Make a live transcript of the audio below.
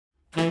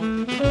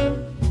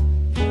I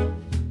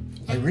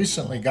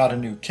recently got a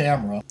new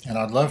camera and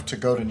I'd love to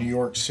go to New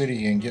York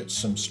City and get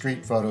some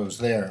street photos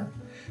there.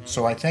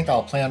 So I think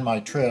I'll plan my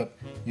trip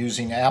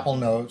using Apple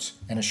Notes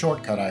and a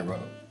shortcut I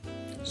wrote.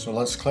 So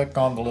let's click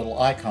on the little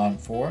icon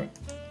for it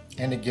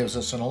and it gives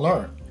us an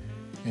alert.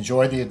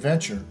 Enjoy the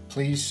adventure.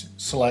 Please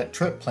select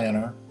Trip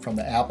Planner from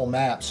the Apple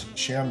Maps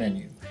share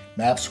menu.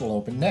 Maps will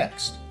open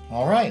next.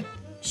 Alright,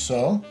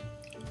 so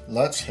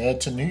let's head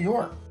to New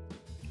York.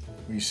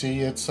 We see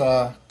it's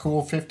a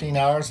cool 15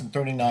 hours and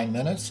 39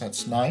 minutes.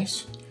 That's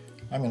nice.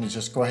 I'm going to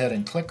just go ahead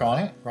and click on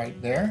it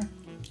right there.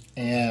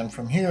 And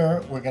from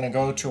here, we're going to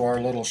go to our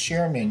little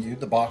share menu,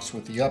 the box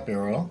with the up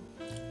arrow,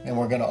 and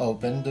we're going to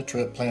open the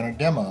Trip Planner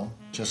demo,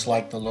 just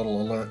like the little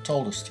alert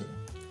told us to.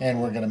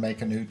 And we're going to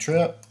make a new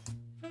trip.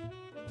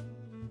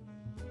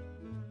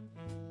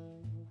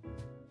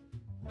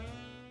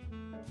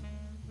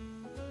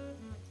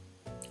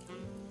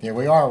 There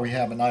we are. We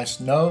have a nice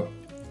note,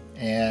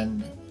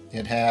 and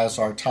it has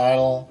our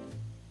title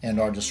and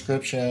our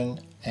description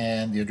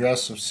and the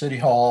address of City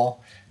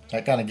Hall.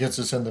 That kind of gets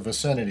us in the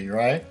vicinity,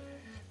 right?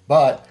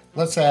 But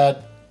let's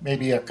add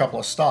maybe a couple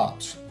of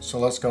stops. So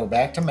let's go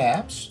back to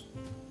Maps.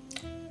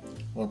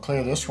 We'll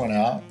clear this one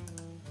out.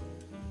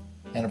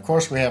 And of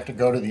course we have to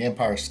go to the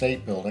Empire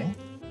State Building.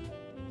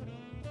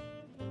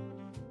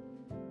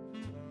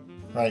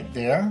 Right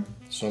there.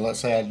 So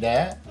let's add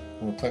that.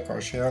 We'll click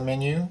our share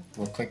menu.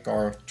 We'll click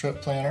our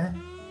trip planner.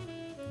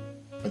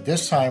 But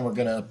this time we're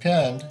going to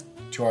append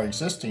to our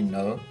existing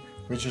note,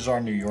 which is our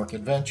New York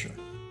adventure.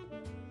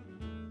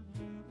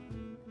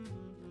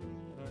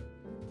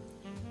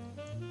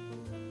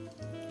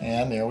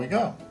 And there we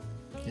go.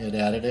 It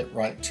added it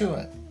right to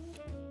it.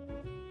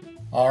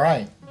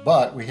 Alright,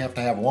 but we have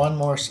to have one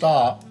more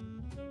stop.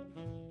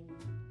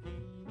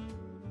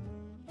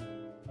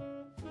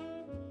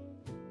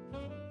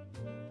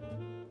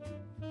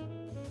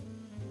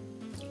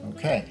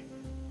 Okay,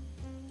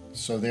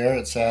 so there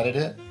it's added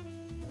it.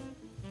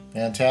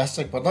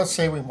 Fantastic, but let's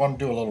say we want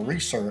to do a little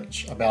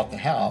research about the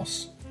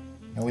house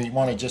and we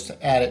want to just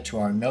add it to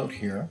our note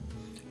here.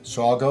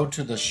 So I'll go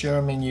to the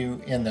share menu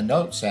in the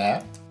Notes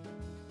app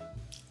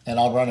and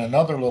I'll run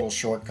another little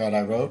shortcut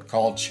I wrote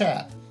called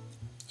Chat.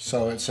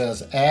 So it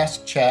says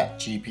Ask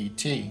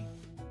Chat-GPT.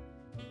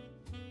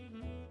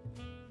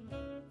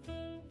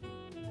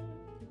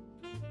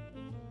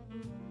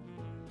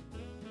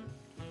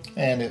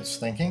 And it's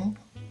thinking.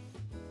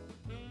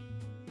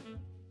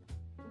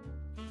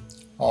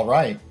 All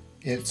right.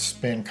 It's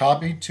been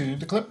copied to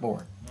the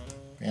clipboard.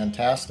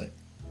 Fantastic.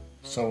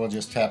 So we'll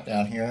just tap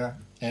down here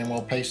and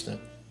we'll paste it.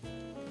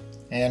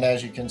 And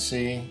as you can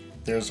see,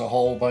 there's a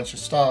whole bunch of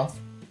stuff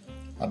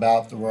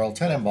about the Royal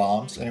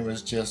Tenenbaums, and it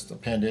was just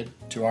appended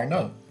to our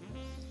note.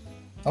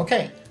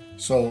 Okay,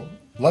 so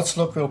let's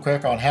look real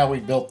quick on how we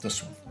built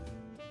this one.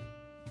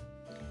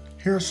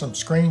 Here are some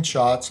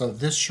screenshots of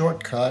this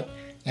shortcut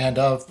and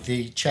of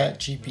the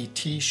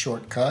Chat-GPT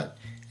shortcut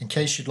in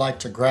case you'd like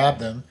to grab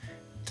them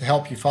to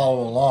help you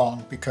follow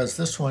along, because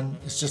this one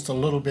is just a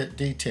little bit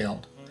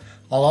detailed.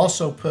 I'll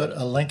also put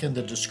a link in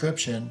the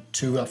description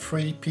to a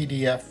free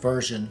PDF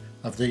version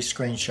of these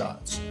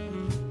screenshots.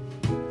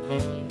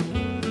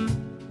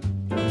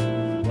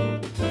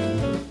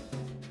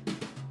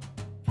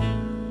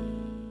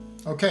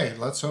 Okay,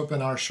 let's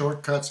open our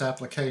Shortcuts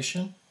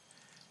application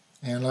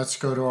and let's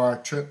go to our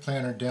Trip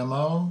Planner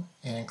demo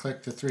and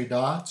click the three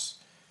dots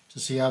to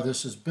see how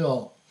this is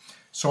built.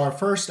 So our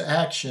first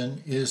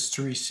action is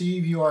to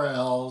receive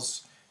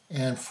URLs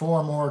and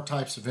 4 more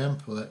types of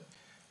input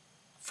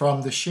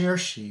from the share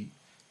sheet.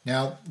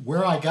 Now,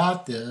 where I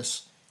got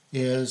this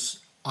is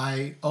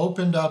I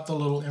opened up the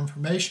little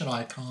information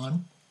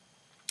icon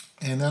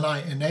and then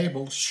I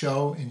enabled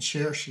Show in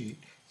Share Sheet.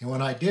 And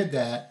when I did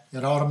that,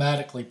 it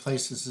automatically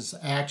places this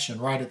action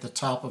right at the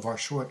top of our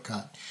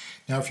shortcut.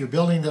 Now, if you're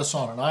building this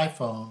on an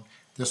iPhone,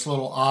 this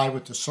little eye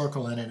with the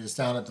circle in it is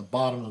down at the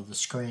bottom of the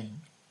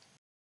screen.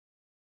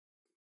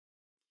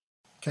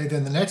 Okay,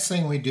 then the next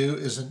thing we do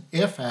is an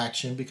if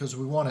action because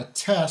we want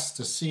to test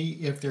to see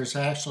if there's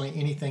actually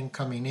anything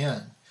coming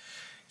in.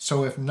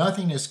 So if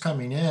nothing is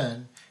coming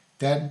in,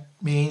 that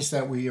means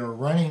that we are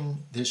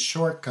running this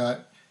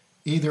shortcut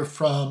either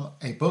from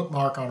a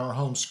bookmark on our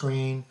home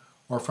screen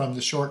or from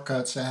the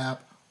Shortcuts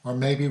app, or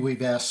maybe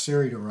we've asked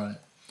Siri to run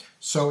it.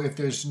 So if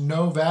there's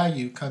no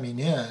value coming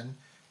in,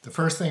 the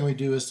first thing we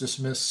do is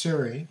dismiss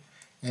Siri,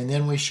 and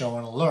then we show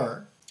an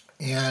alert.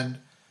 And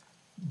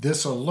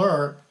this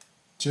alert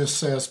just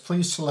says,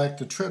 please select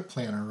the trip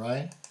planner,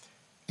 right?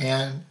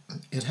 And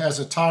it has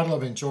a title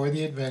of Enjoy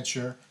the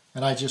Adventure,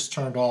 and I just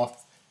turned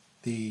off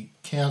the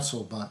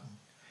cancel button.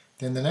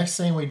 Then the next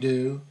thing we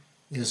do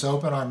is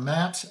open our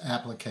Maps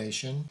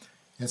application,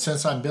 and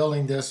since I'm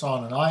building this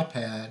on an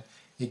iPad,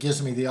 it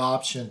gives me the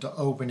option to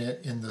open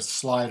it in the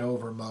slide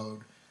over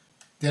mode.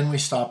 Then we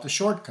stop the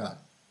shortcut.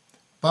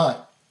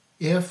 But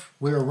if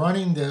we're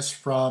running this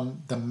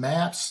from the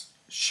Maps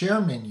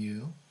share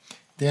menu,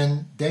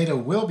 then data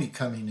will be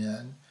coming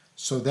in,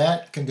 so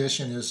that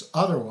condition is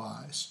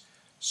otherwise.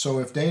 So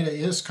if data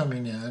is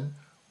coming in,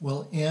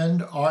 we'll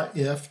end our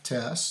if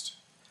test,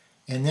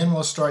 and then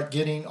we'll start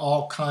getting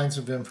all kinds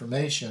of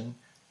information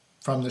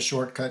from the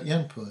shortcut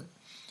input.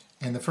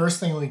 And the first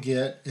thing we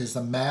get is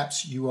the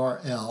maps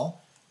URL.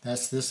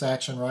 That's this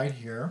action right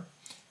here.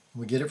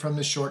 We get it from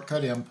the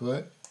shortcut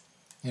input,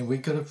 and we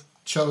could have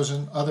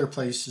chosen other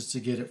places to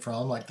get it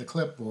from, like the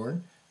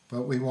clipboard,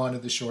 but we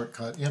wanted the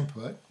shortcut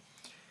input.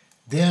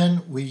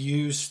 Then we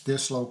use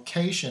this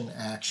location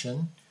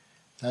action.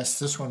 That's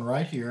this one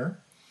right here.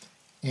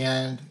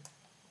 And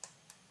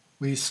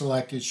we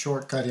selected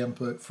shortcut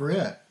input for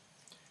it.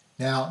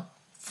 Now,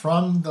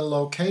 from the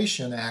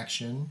location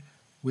action,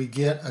 we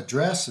get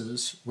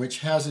addresses, which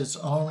has its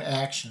own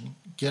action,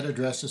 get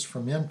addresses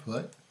from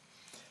input.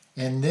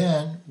 And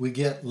then we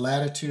get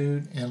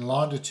latitude and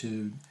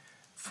longitude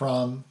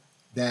from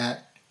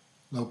that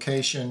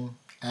location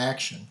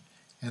action.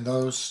 And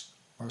those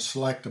are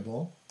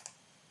selectable.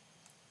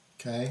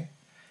 Okay.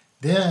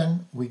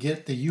 Then we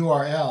get the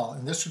URL,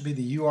 and this would be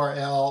the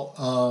URL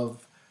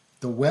of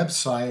the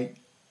website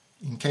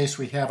in case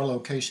we have a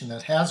location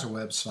that has a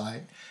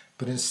website.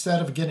 But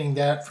instead of getting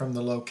that from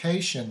the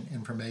location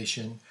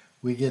information,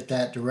 we get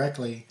that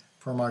directly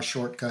from our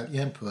shortcut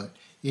input,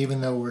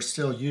 even though we're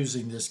still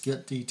using this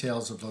get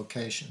details of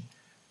location.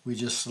 We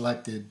just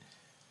selected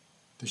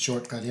the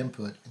shortcut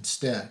input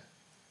instead.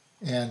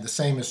 And the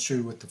same is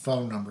true with the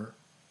phone number.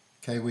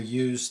 Okay, we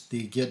use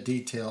the get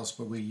details,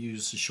 but we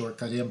use the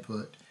shortcut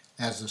input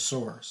as the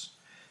source.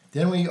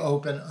 Then we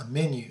open a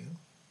menu,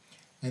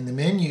 and the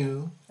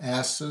menu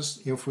asks us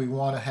if we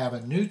want to have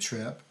a new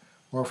trip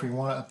or if we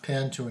want to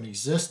append to an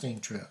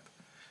existing trip.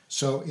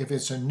 So if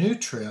it's a new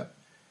trip,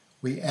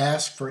 we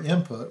ask for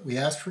input, we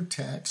ask for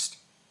text,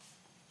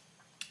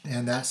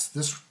 and that's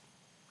this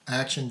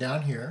action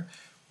down here.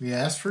 We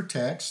ask for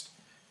text,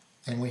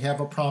 and we have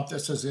a prompt that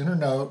says enter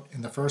note,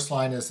 and the first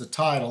line is the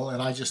title,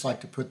 and I just like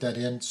to put that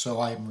in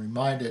so I'm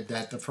reminded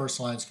that the first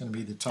line is going to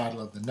be the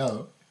title of the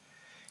note.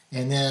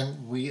 And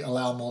then we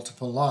allow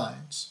multiple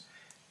lines.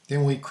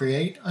 Then we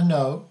create a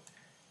note,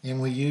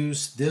 and we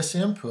use this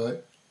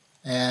input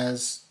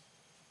as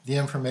the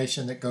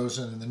information that goes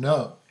in the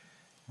note.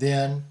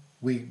 Then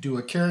we do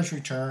a carriage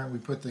return, we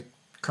put the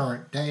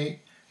current date,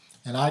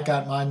 and I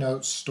got my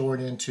notes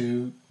stored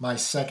into my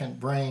second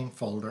brain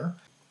folder.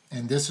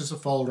 And this is a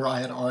folder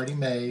I had already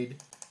made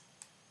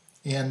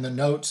in the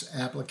Notes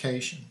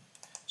application.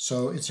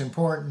 So it's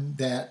important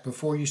that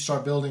before you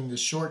start building this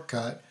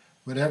shortcut,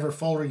 whatever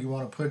folder you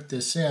want to put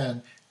this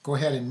in, go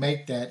ahead and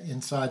make that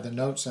inside the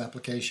Notes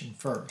application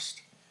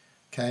first.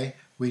 Okay?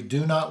 We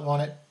do not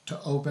want it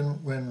to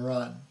open when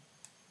run.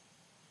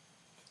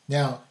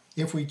 Now,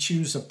 if we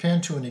choose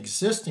append to an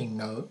existing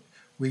note,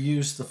 we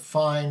use the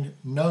Find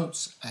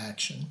Notes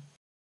action.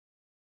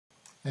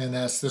 And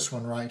that's this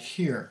one right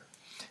here.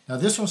 Now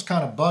this one's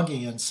kind of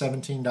buggy in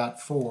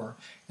 17.4,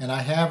 and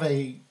I have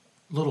a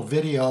little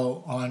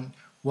video on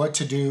what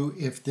to do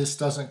if this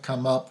doesn't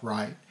come up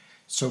right.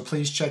 So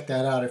please check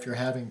that out if you're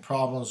having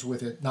problems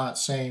with it not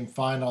saying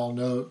find all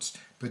notes,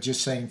 but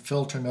just saying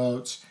filter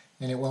notes,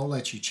 and it won't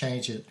let you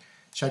change it.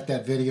 Check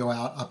that video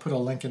out. I'll put a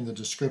link in the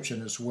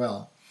description as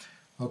well.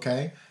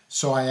 Okay,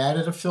 so I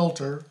added a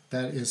filter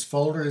that is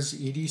folder is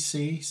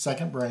EDC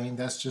second brain.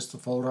 That's just the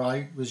folder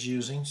I was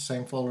using,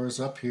 same folder as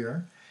up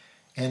here.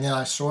 And then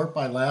I sort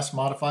by last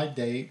modified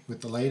date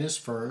with the latest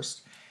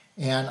first,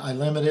 and I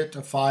limit it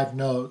to 5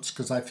 notes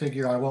because I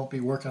figure I won't be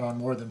working on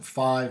more than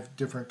 5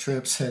 different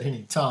trips at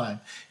any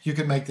time. You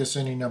can make this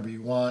any number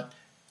you want.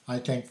 I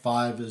think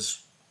 5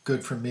 is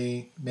good for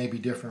me, maybe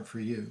different for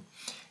you.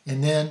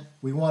 And then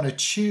we want to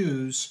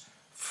choose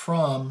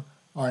from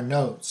our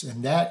notes,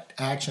 and that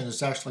action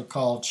is actually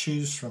called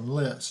choose from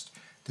list.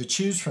 The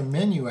choose from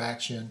menu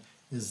action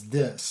is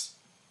this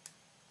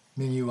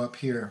menu up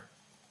here.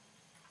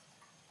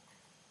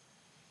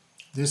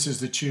 This is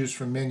the choose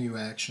from menu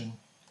action,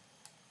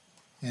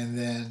 and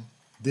then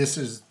this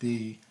is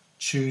the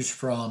choose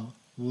from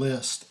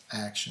list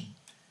action.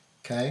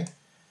 Okay,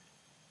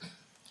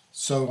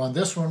 so on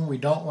this one we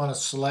don't want to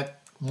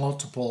select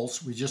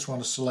multiples, we just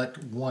want to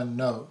select one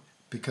note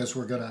because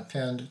we're going to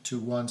append to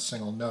one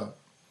single note.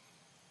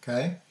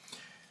 Okay,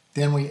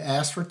 then we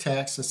ask for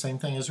text, the same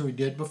thing as we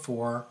did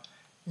before,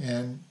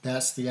 and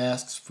that's the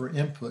asks for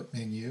input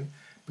menu,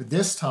 but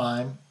this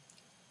time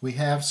we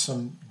have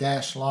some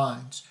dashed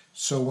lines.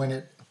 So when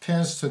it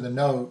appends to the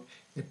note,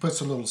 it puts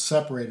a little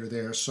separator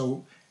there.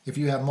 So if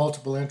you have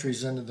multiple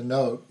entries into the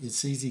note,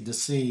 it's easy to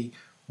see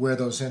where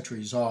those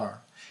entries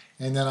are.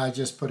 And then I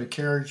just put a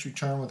carriage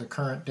return with a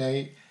current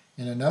date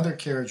and another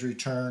carriage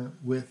return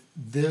with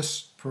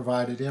this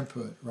provided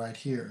input right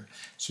here.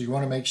 So you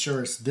want to make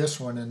sure it's this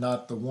one and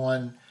not the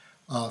one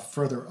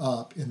further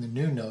up in the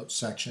new note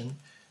section.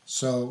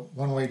 So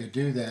one way to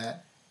do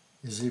that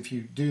is if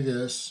you do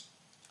this,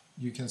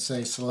 you can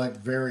say select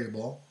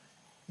variable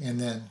and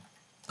then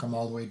come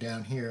all the way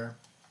down here.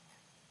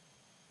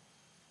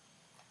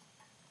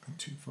 Not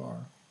too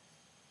far.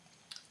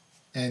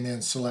 And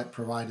then select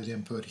provided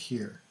input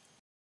here.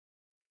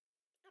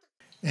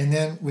 And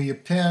then we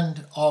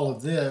append all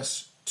of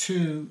this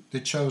to the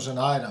chosen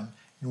item.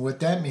 And what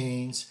that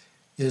means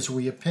is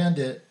we append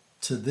it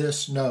to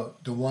this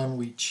note, the one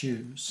we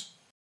choose.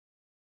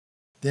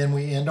 Then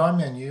we end our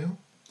menu,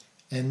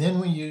 and then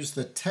we use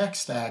the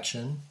text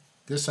action,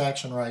 this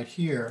action right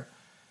here,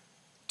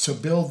 to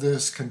build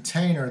this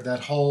container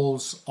that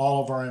holds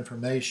all of our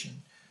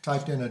information.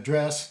 Typed in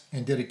address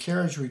and did a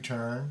carriage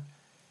return,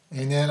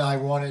 and then I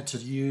wanted to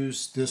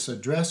use this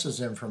address as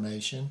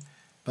information,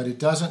 but it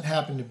doesn't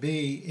happen to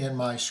be in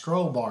my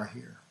scroll bar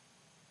here.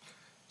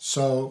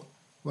 So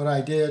what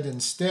I did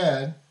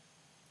instead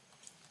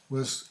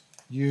was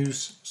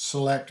use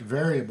select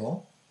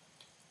variable,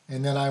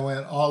 and then I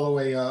went all the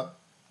way up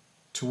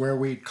to where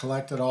we'd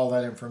collected all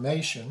that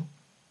information,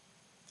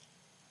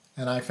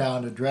 and I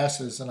found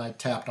addresses and I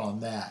tapped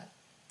on that,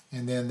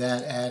 and then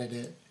that added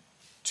it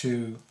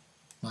to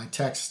my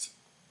text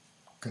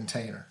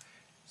container.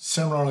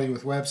 Similarly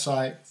with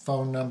website,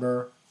 phone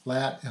number,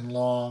 lat and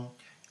long,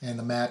 and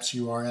the maps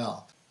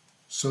URL.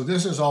 So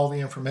this is all the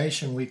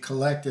information we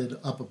collected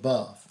up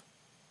above.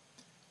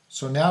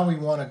 So now we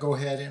want to go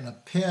ahead and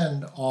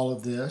append all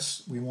of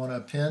this. We want to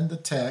append the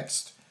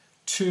text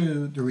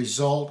to the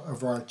result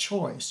of our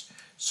choice.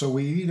 So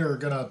we either are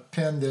going to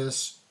append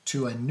this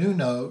to a new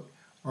note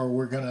or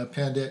we're going to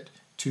append it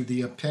to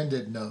the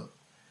appended note.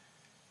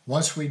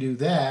 Once we do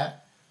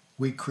that,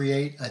 we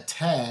create a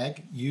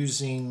tag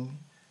using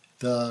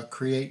the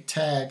create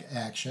tag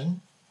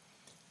action,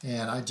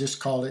 and I just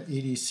called it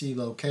EDC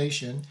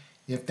location.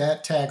 If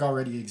that tag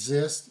already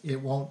exists,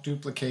 it won't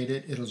duplicate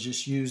it, it'll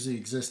just use the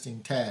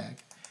existing tag.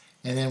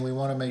 And then we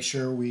want to make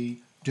sure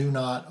we do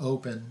not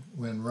open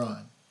when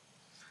run.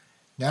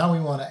 Now we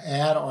want to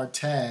add our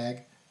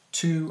tag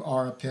to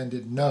our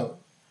appended note,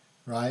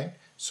 right?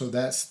 So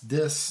that's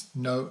this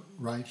note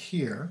right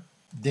here.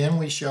 Then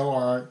we show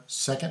our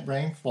second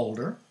brain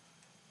folder,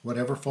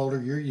 whatever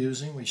folder you're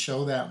using, we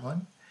show that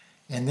one.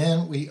 And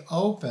then we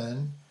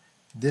open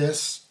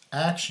this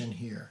action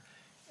here.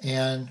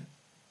 And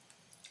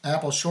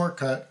Apple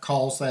Shortcut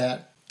calls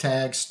that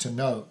tags to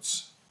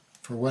notes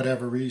for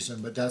whatever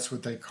reason, but that's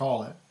what they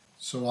call it.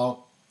 So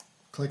I'll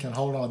click and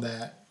hold on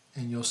that,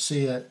 and you'll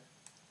see it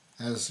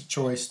as a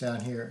choice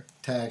down here,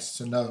 tags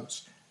to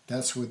notes.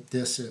 That's what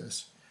this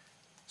is.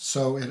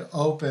 So it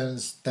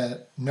opens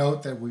that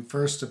note that we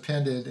first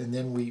appended, and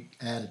then we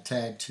add a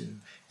tag to.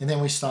 And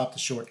then we stop the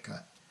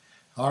shortcut.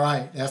 All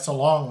right, that's a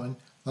long one.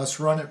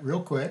 Let's run it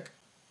real quick.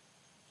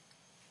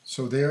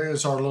 So there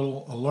is our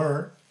little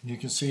alert. You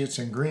can see it's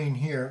in green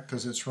here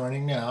because it's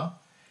running now.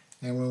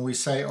 And when we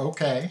say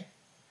OK,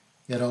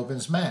 it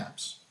opens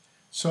maps.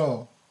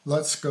 So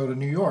let's go to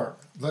New York.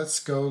 Let's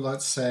go,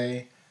 let's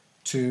say,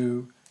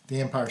 to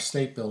the Empire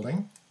State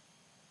Building.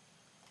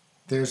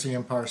 There's the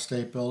Empire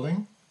State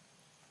Building.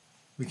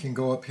 We can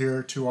go up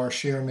here to our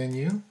share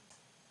menu,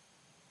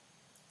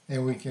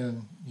 and we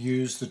can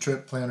use the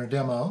trip planner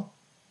demo.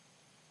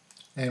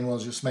 And we'll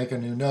just make a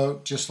new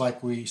note just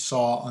like we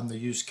saw on the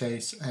use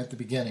case at the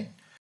beginning.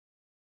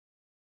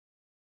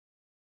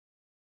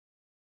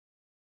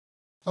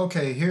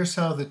 Okay, here's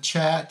how the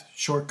chat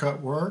shortcut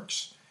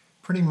works.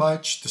 Pretty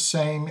much the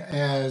same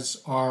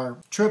as our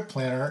trip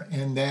planner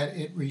in that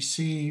it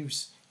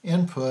receives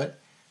input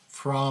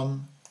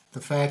from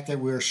the fact that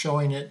we're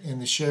showing it in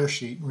the share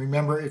sheet.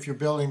 Remember, if you're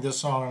building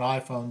this on an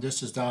iPhone,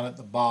 this is down at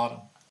the bottom.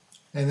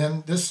 And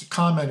then this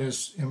comment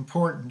is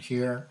important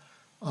here.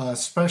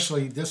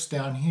 Especially this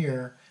down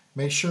here,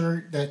 make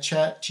sure that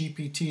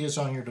Chat-GPT is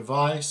on your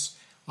device.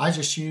 I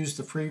just use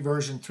the free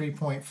version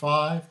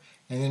 3.5,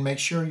 and then make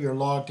sure you're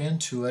logged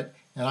into it,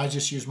 and I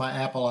just use my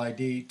Apple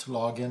ID to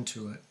log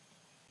into it.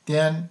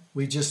 Then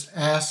we just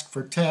ask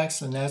for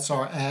text, and that's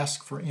our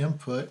ask for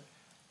input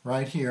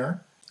right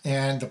here.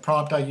 And the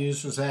prompt I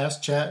used was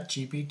ask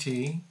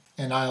Chat-GPT,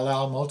 and I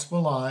allow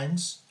multiple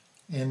lines.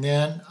 And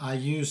then I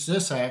use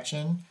this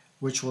action,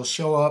 which will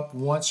show up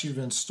once you've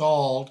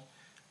installed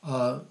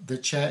the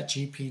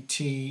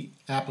Chat-GPT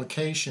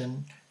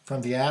application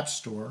from the App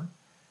Store,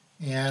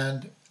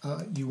 and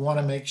you want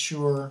to make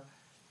sure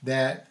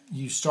that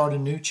you start a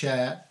new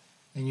chat,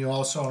 and you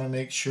also want to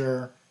make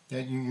sure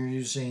that you're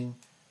using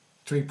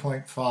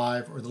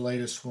 3.5 or the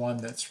latest one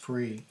that's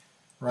free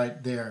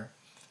right there.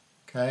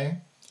 Okay,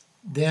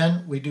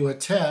 then we do a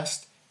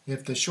test.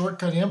 If the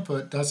shortcut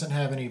input doesn't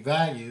have any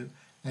value,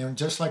 and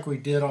just like we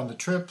did on the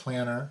trip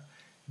planner,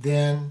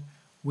 then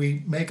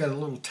we make a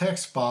little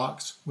text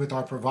box with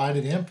our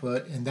provided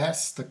input, and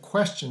that's the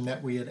question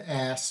that we had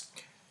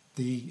asked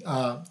the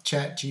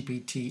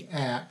Chat-GPT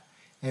app,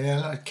 and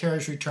then a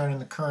carriage return in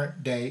the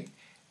current date,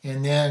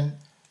 and then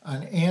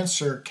an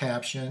answer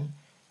caption,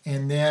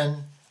 and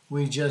then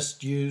we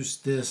just use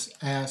this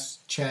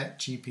Ask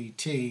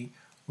Chat-GPT,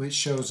 which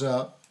shows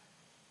up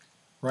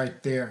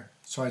right there.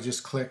 So I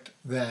just clicked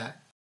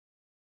that.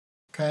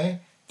 Okay,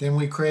 then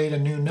we create a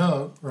new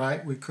note,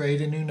 right? We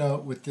create a new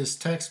note with this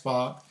text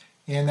box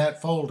in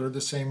that folder, the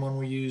same one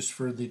we used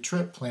for the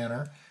trip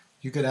planner.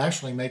 You could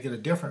actually make it a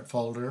different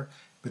folder,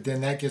 but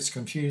then that gets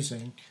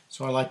confusing,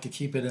 so I like to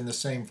keep it in the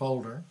same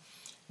folder.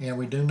 And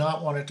we do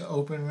not want it to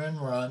open and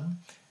run.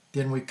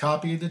 Then we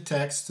copy the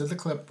text to the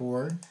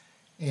clipboard,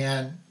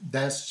 and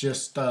that's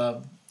just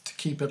to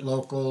keep it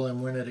local,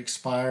 and when it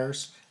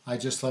expires, I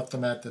just left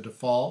them at the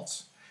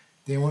defaults.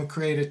 Then we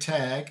create a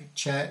tag,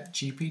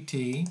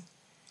 Chat-GPT,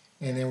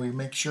 and then we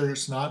make sure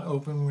it's not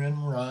open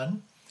when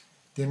run.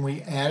 Then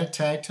we add a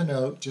tag to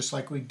note, just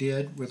like we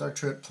did with our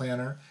trip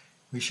planner.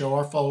 We show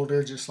our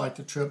folder just like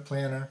the trip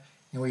planner,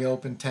 and we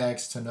open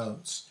tags to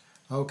notes.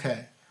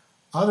 Okay.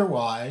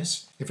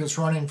 Otherwise, if it's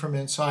running from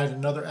inside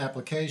another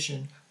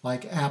application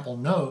like Apple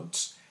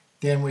Notes,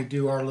 then we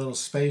do our little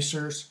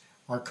spacers,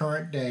 our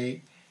current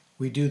date.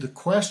 We do the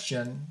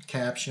question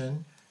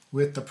caption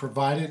with the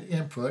provided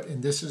input,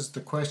 and this is the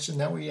question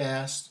that we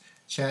asked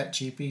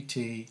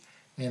Chat-GPT,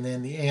 and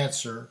then the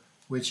answer,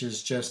 which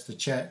is just the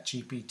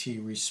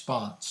Chat-GPT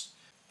response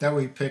that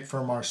we pick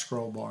from our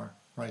scroll bar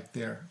right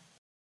there.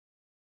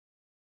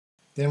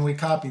 Then we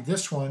copy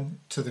this one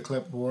to the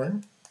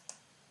clipboard.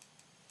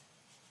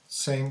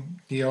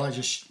 Same deal, I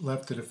just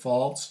left the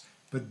defaults,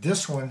 but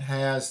this one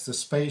has the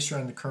spacer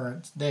and the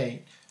current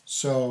date.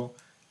 So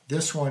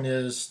this one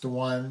is the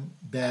one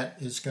that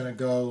is going to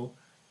go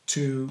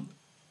to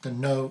the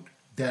note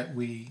that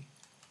we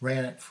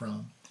ran it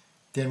from.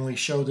 Then we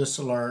show this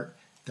alert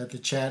that the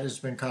chat has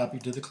been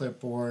copied to the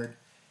clipboard,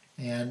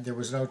 and there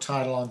was no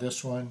title on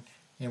this one,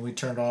 and we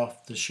turned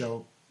off the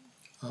show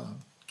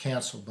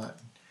cancel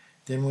button.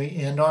 Then we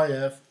end our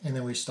if, and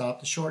then we stop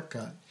the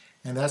shortcut.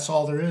 And that's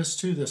all there is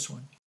to this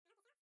one.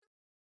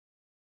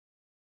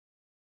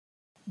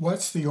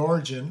 What's the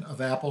origin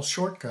of Apple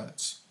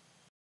shortcuts?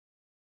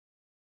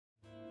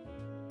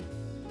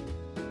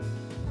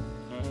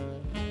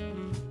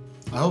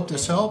 I hope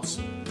this helps.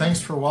 Thanks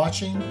for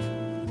watching.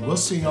 We'll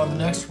see you on the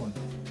next one.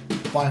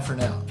 Bye for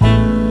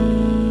now.